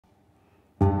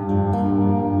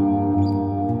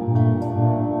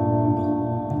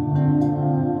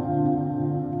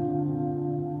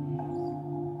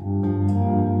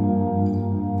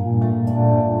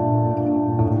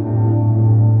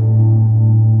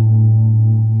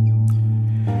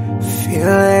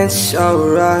so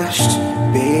rushed,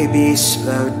 baby,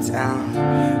 slow down.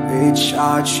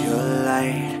 Recharge your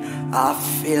light, I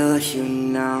feel you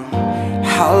now.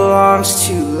 How long's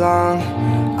too long?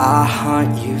 I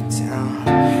hunt you down.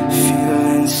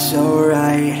 Feeling so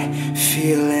right,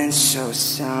 feeling so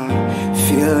sound,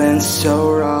 feeling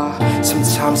so raw.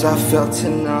 Sometimes I felt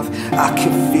enough, I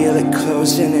could feel it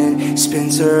closing in.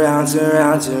 Spins around,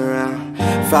 around, around.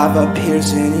 5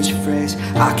 appears in each phrase.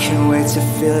 I can't wait to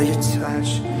feel your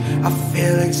touch. I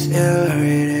feel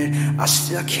exhilarated, I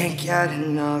still can't get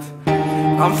enough.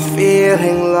 I'm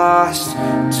feeling lost,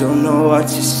 don't know what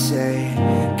to say.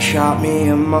 Caught me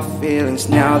in my feelings,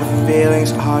 now the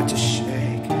feeling's hard to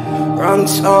shake. Run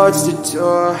towards the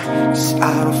door, cause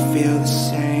I don't feel the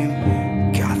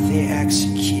same. Got the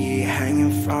exit key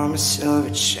hanging from a silver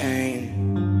chain.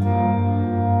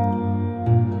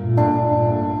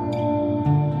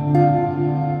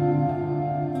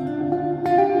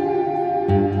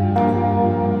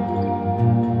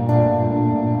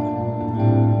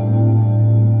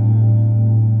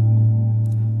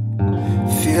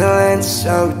 Feeling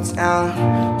so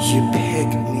down, you pick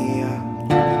me up.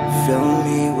 Fill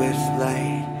me with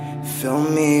light, fill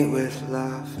me with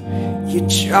love. You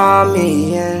draw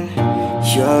me in,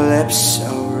 your lips so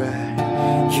red.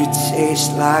 You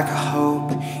taste like a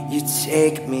hope, you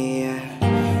take me in.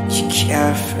 You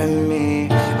care for me,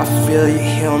 I feel you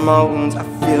heal my wounds. I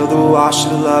feel the wash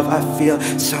of love, I feel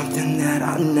something that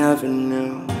I never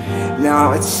knew.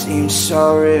 Now it seems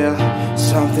so real,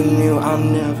 something new I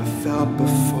never felt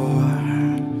before.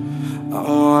 I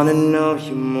wanna know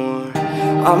you more.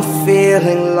 I'm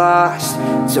feeling lost,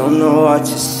 don't know what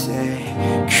to say.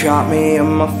 Caught me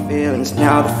in my feelings,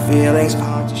 now the feeling's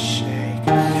hard to shake.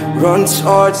 Run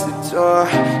towards the door,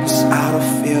 cause I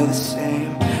don't feel the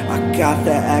same. I got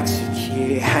the exit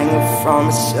key hanging from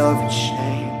a silver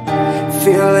chain.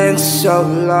 Feeling so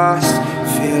lost,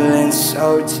 feeling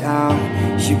so down.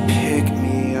 You pick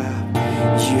me up,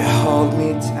 you hold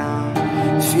me down.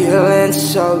 Feeling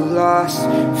so lost,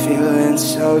 feeling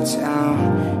so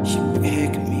down. You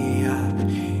pick me up,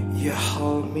 you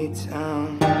hold me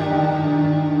down.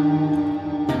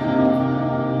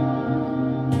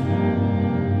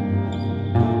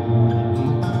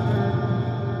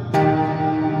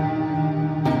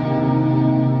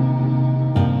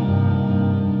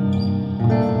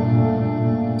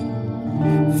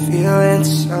 Feeling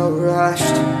so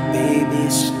rushed, baby,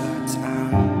 slow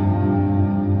down.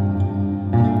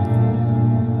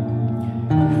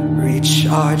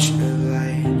 Recharge the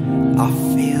light, I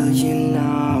feel you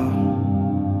now.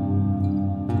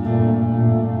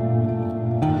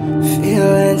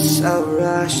 Feeling so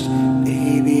rushed,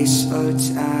 baby, slow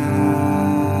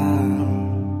down.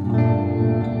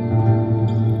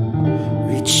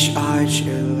 Recharge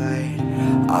your light,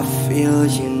 I feel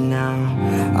you now.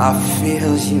 I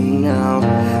feel you now,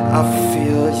 I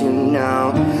feel you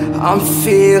now. I'm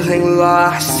feeling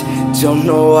lost, don't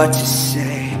know what to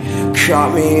say.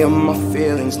 Caught me in my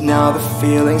feelings, now the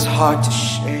feeling's hard to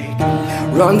shake.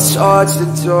 Run towards the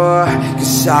door,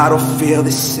 cause I don't feel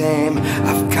the same.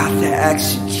 I've got the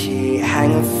exit key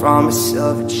hanging from a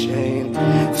silver chain.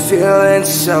 Feeling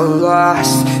so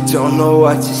lost, don't know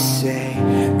what to say.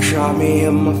 Caught me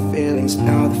in my feelings,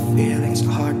 now the feeling's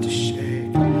hard to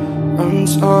shake. Run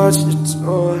towards the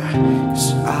door,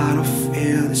 cause I don't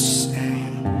feel the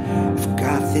same. I've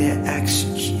got the exit